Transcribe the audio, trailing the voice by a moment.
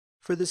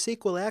For the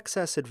SQL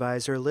Access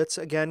Advisor, let's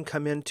again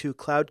come into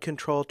Cloud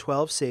Control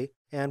 12c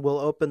and we'll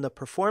open the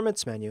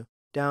Performance menu.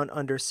 Down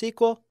under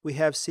SQL, we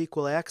have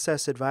SQL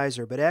Access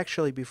Advisor, but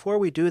actually before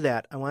we do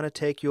that, I want to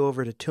take you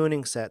over to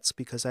Tuning Sets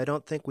because I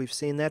don't think we've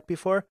seen that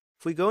before.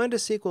 If we go into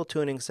SQL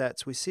Tuning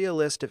Sets, we see a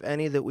list of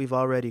any that we've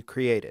already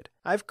created.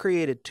 I've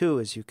created two,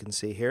 as you can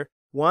see here.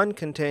 One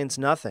contains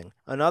nothing.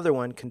 Another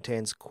one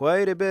contains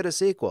quite a bit of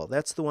SQL.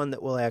 That's the one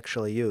that we'll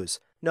actually use.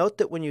 Note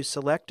that when you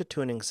select a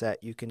tuning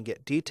set, you can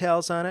get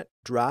details on it,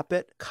 drop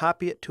it,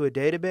 copy it to a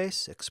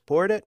database,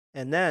 export it,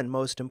 and then,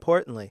 most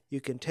importantly, you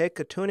can take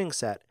a tuning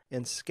set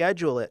and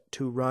schedule it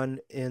to run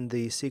in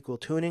the SQL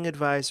Tuning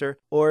Advisor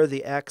or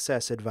the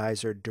Access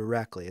Advisor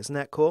directly. Isn't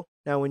that cool?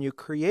 Now, when you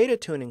create a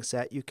tuning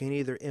set, you can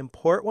either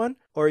import one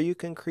or you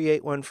can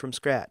create one from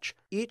scratch.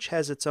 Each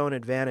has its own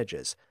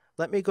advantages.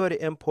 Let me go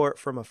to import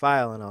from a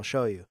file and I'll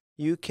show you.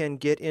 You can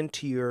get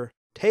into your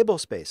table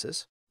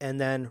spaces and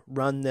then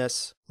run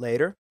this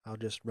later. I'll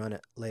just run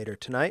it later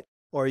tonight.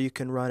 Or you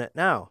can run it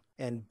now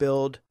and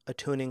build a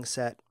tuning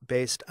set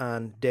based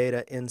on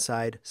data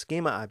inside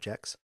schema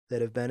objects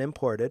that have been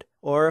imported.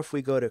 Or if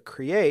we go to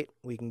create,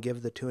 we can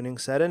give the tuning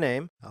set a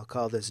name. I'll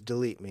call this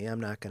delete me. I'm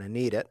not going to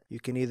need it.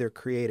 You can either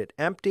create it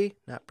empty,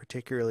 not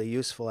particularly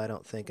useful I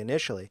don't think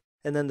initially.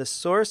 And then the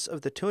source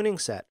of the tuning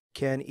set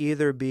can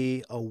either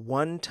be a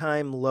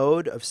one-time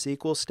load of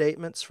SQL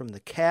statements from the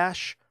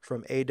cache,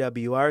 from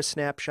AWR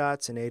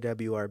snapshots and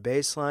AWR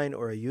baseline,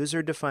 or a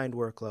user-defined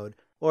workload.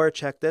 Or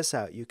check this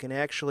out, you can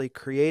actually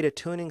create a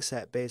tuning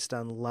set based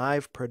on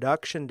live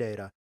production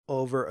data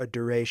over a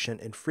duration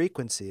and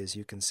frequency, as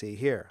you can see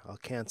here. I'll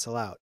cancel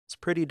out. It's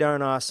pretty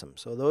darn awesome.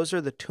 So those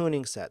are the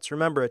tuning sets.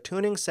 Remember, a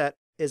tuning set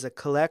is a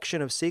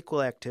collection of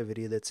SQL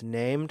activity that's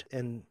named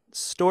and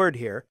stored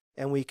here,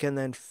 and we can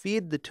then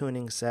feed the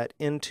tuning set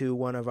into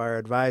one of our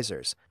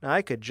advisors. Now,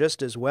 I could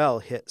just as well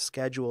hit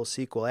Schedule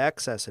SQL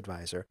Access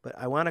Advisor, but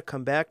I want to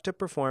come back to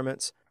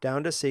Performance,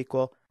 down to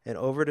SQL, and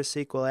over to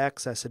SQL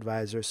Access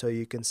Advisor so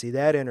you can see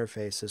that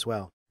interface as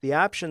well. The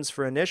options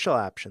for initial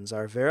options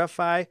are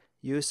Verify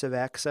Use of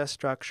Access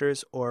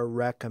Structures or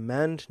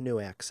Recommend New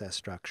Access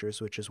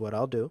Structures, which is what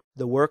I'll do.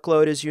 The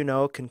workload, as you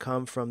know, can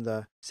come from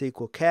the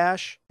SQL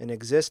cache, an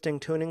existing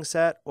tuning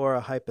set, or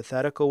a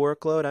hypothetical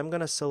workload. I'm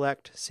going to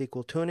select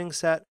SQL Tuning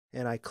Set,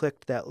 and I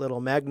clicked that little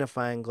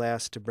magnifying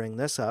glass to bring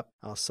this up.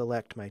 I'll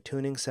select my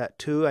tuning set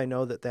 2. I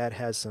know that that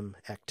has some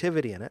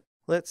activity in it.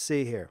 Let's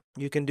see here.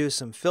 You can do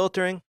some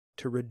filtering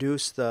to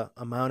reduce the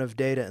amount of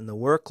data in the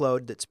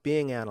workload that's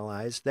being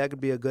analyzed. That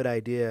could be a good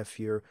idea if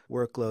your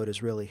workload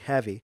is really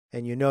heavy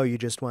and you know you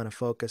just want to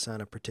focus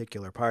on a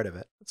particular part of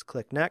it. Let's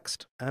click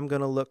Next. I'm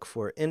going to look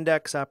for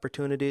index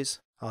opportunities.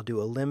 I'll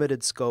do a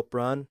limited scope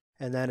run.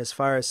 And then as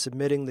far as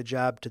submitting the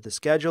job to the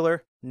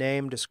scheduler,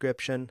 name,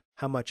 description,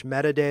 how much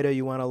metadata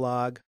you want to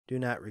log, do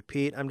not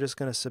repeat. I'm just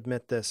going to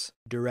submit this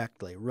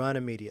directly, run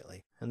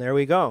immediately. And there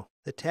we go.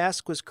 The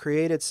task was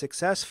created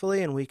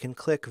successfully and we can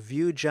click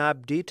View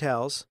Job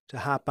Details to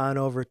hop on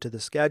over to the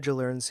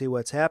scheduler and see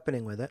what's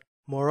happening with it.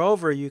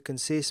 Moreover, you can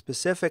see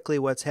specifically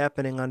what's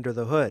happening under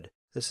the hood.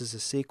 This is a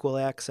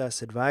SQL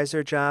Access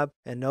Advisor job,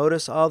 and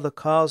notice all the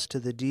calls to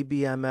the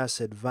DBMS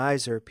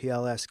Advisor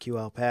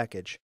PLSQL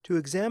package. To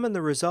examine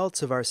the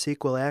results of our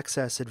SQL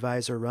Access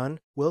Advisor run,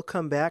 we'll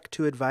come back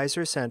to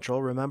Advisor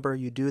Central. Remember,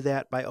 you do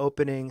that by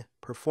opening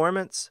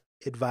Performance,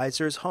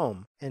 Advisors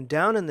Home. And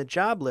down in the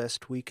job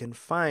list, we can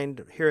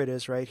find, here it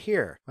is right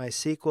here, my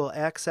SQL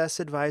Access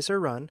Advisor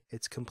run.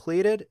 It's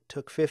completed,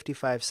 took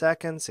 55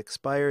 seconds,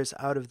 expires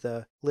out of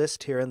the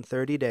list here in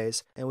 30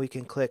 days, and we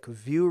can click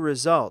View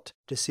Result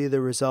to see the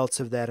results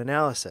of that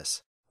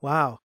analysis.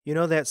 Wow, you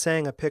know that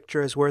saying, a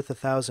picture is worth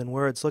 1,000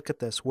 words. Look at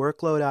this,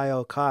 workload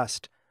I/O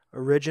cost,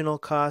 original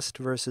cost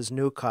versus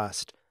new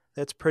cost.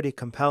 That's pretty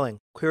compelling.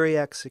 Query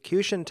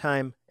execution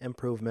time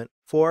improvement,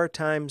 4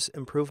 times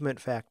improvement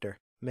factor.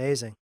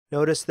 Amazing.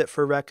 Notice that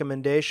for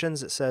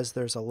recommendations, it says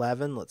there's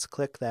 11. Let's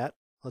click that.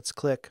 Let's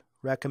click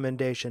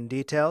Recommendation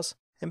Details.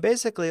 And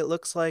basically, it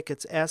looks like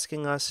it's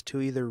asking us to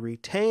either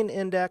retain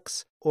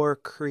index or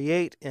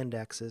create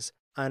indexes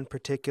on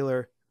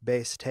particular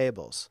base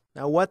tables.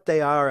 Now, what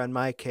they are in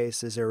my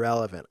case is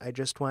irrelevant. I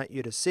just want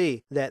you to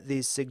see that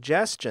these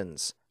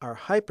suggestions are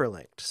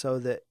hyperlinked so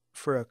that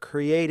for a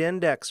create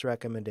index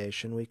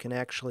recommendation, we can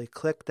actually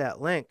click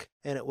that link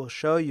and it will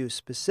show you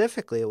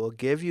specifically, it will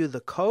give you the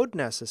code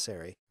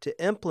necessary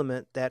to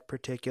implement that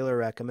particular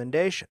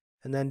recommendation.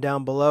 And then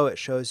down below it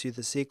shows you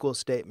the SQL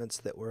statements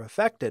that were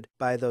affected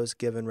by those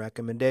given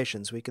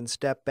recommendations. We can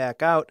step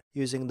back out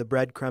using the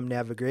breadcrumb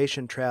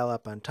navigation trail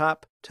up on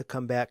top to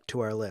come back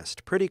to our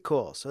list. Pretty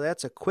cool. So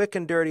that's a quick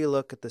and dirty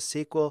look at the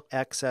SQL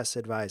Access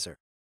Advisor.